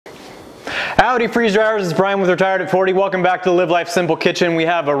Howdy freeze dryers, it's Brian with Retired at 40. Welcome back to the Live Life Simple Kitchen. We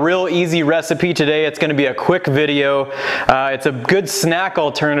have a real easy recipe today. It's going to be a quick video. It's a good snack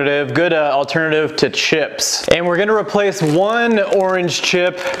alternative, good alternative to chips. And we're going to replace one orange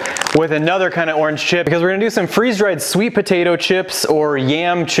chip with another kind of orange chip because we're going to do some freeze-dried sweet potato chips or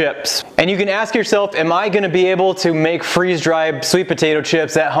yam chips. And you can ask yourself, am I going to be able to make freeze-dried sweet potato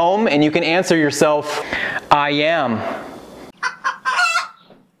chips at home? And you can answer yourself, I am.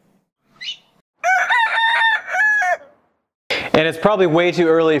 And it's probably way too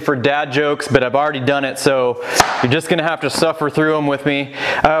early for dad jokes, but I've already done it, so you're just gonna have to suffer through them with me.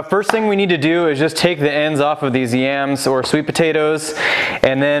 First thing we need to do is just take the ends off of these yams or sweet potatoes,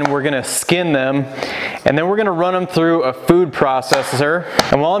 and then we're gonna skin them, and then we're gonna run them through a food processor.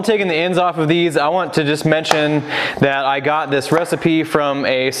 And while I'm taking the ends off of these, I want to just mention that I got this recipe from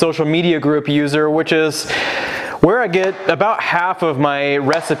a social media group user, which is where I get about half of my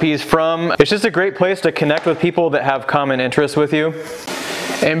recipes from. It's just a great place to connect with people that have common interests with you.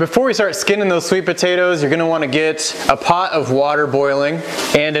 And before we start skinning those sweet potatoes, you're gonna wanna get a pot of water boiling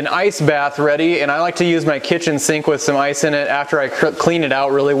and an ice bath ready. And I like to use my kitchen sink with some ice in it after I clean it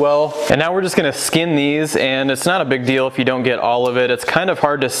out really well. And now we're just gonna skin these, and it's not a big deal if you don't get all of it. It's kind of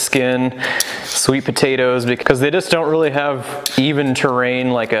hard to skin sweet potatoes because they just don't really have even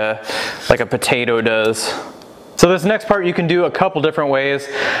terrain like a potato does. So this next part you can do a couple different ways.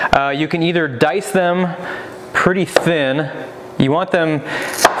 You can either dice them pretty thin. You want them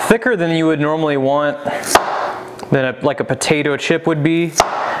thicker than you would normally want, like a potato chip would be.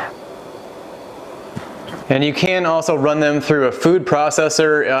 And you can also run them through a food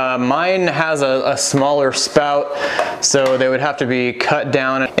processor. Mine has a smaller spout, so they would have to be cut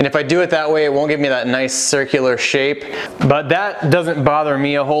down. And if I do it that way, it won't give me that nice circular shape. But that doesn't bother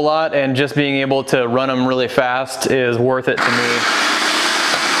me a whole lot, and just being able to run them really fast is worth it to me.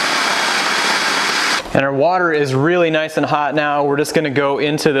 And our water is really nice and hot now. We're just gonna go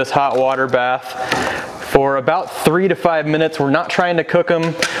into this hot water bath for about 3 to 5 minutes. We're not trying to cook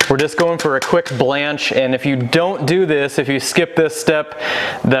them. We're just going for a quick blanch. And if you don't do this, if you skip this step,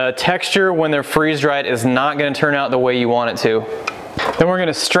 the texture when they're freeze dried is not gonna turn out the way you want it to. Then we're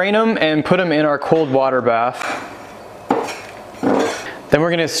gonna strain them and put them in our cold water bath. Then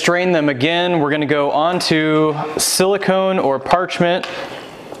we're gonna strain them again. We're gonna go onto silicone or parchment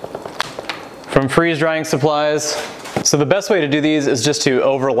from freeze drying supplies. So the best way to do these is just to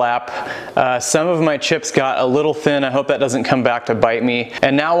overlap. Some of my chips got a little thin. I hope that doesn't come back to bite me.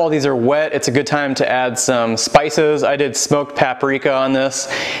 And now while these are wet, it's a good time to add some spices. I did smoked paprika on this,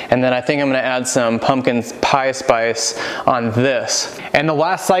 and then I think I'm gonna add some pumpkin pie spice on this. And the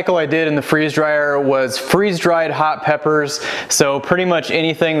last cycle I did in the freeze dryer was freeze-dried hot peppers. So pretty much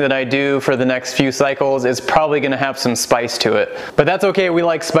anything that I do for the next few cycles is probably gonna have some spice to it. But that's okay, we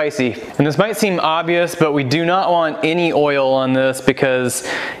like spicy. And this might seem obvious, but we do not want any oil on this because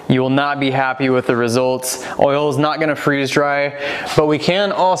you will not be happy with the results. Oil is not gonna freeze dry, but we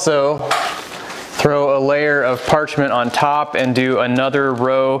can also throw a layer of parchment on top and do another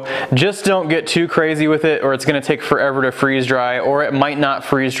row. Just don't get too crazy with it, or it's gonna take forever to freeze dry, or it might not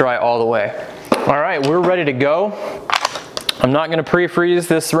freeze dry all the way. All right, we're ready to go. I'm not gonna pre-freeze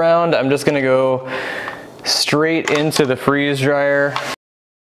this round. I'm just gonna go straight into the freeze dryer.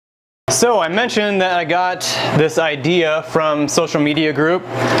 So I mentioned that I got this idea from social media group.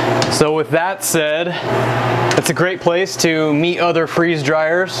 So with that said, it's a great place to meet other freeze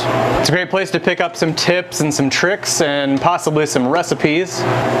dryers. It's a great place to pick up some tips and some tricks and possibly some recipes.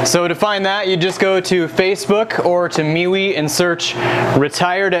 So to find that, you just go to Facebook or to MeWe and search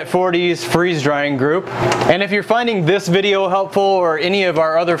Retired at 40's freeze drying group. And if you're finding this video helpful or any of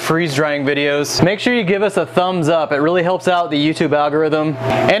our other freeze drying videos, make sure you give us a thumbs up. It really helps out the YouTube algorithm,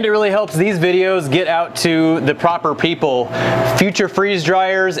 and it really helps these videos get out to the proper people, future freeze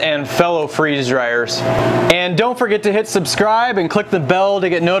dryers and fellow freeze dryers. And don't forget to hit subscribe and click the bell to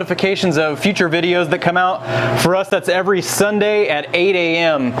get notifications of future videos that come out. For us, that's every Sunday at 8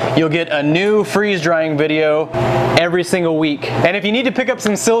 a.m. You'll get a new freeze drying video every single week. And if you need to pick up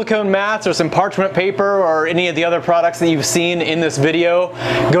some silicone mats or some parchment paper or any of the other products that you've seen in this video,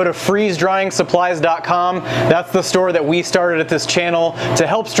 go to freezedryingsupplies.com. That's the store that we started at this channel to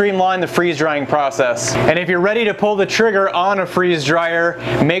help streamline the freeze drying process. And if you're ready to pull the trigger on a freeze dryer,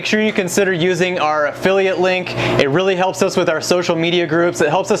 make sure you consider using our affiliate link. It really helps us with our social media groups. It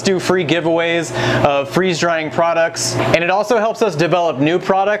helps us do free giveaways of freeze drying products. And it also helps us develop new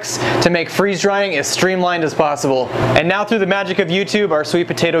products to make freeze drying as streamlined as possible. And now through the magic of YouTube, our sweet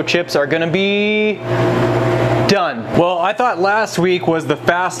potato chips are gonna be Done. Well, I thought last week was the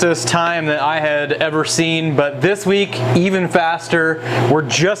fastest time that I had ever seen, but this week, even faster. We're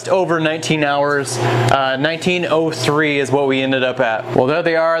just over 19 hours. 19:03 is what we ended up at. Well, there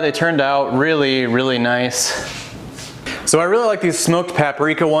they are. They turned out really, really nice. So I really like these smoked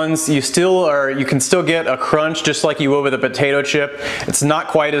paprika ones. You can still get a crunch just like you would with a potato chip. It's not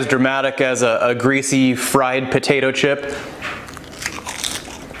quite as dramatic as a greasy fried potato chip.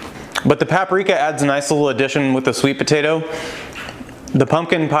 But the paprika adds a nice little addition with the sweet potato. The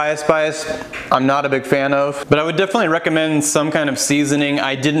pumpkin pie spice, I'm not a big fan of, but I would definitely recommend some kind of seasoning.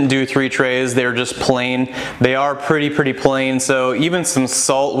 I didn't do 3 trays, they're just plain. They are pretty plain, so even some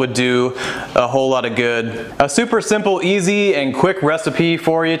salt would do a whole lot of good. A super simple, easy, and quick recipe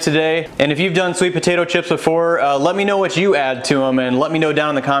for you today. And if you've done sweet potato chips before, let me know what you add to them and let me know down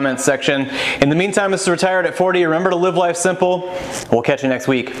in the comments section. In the meantime, this is Retired at 40. Remember to live life simple. We'll catch you next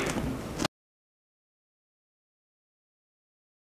week.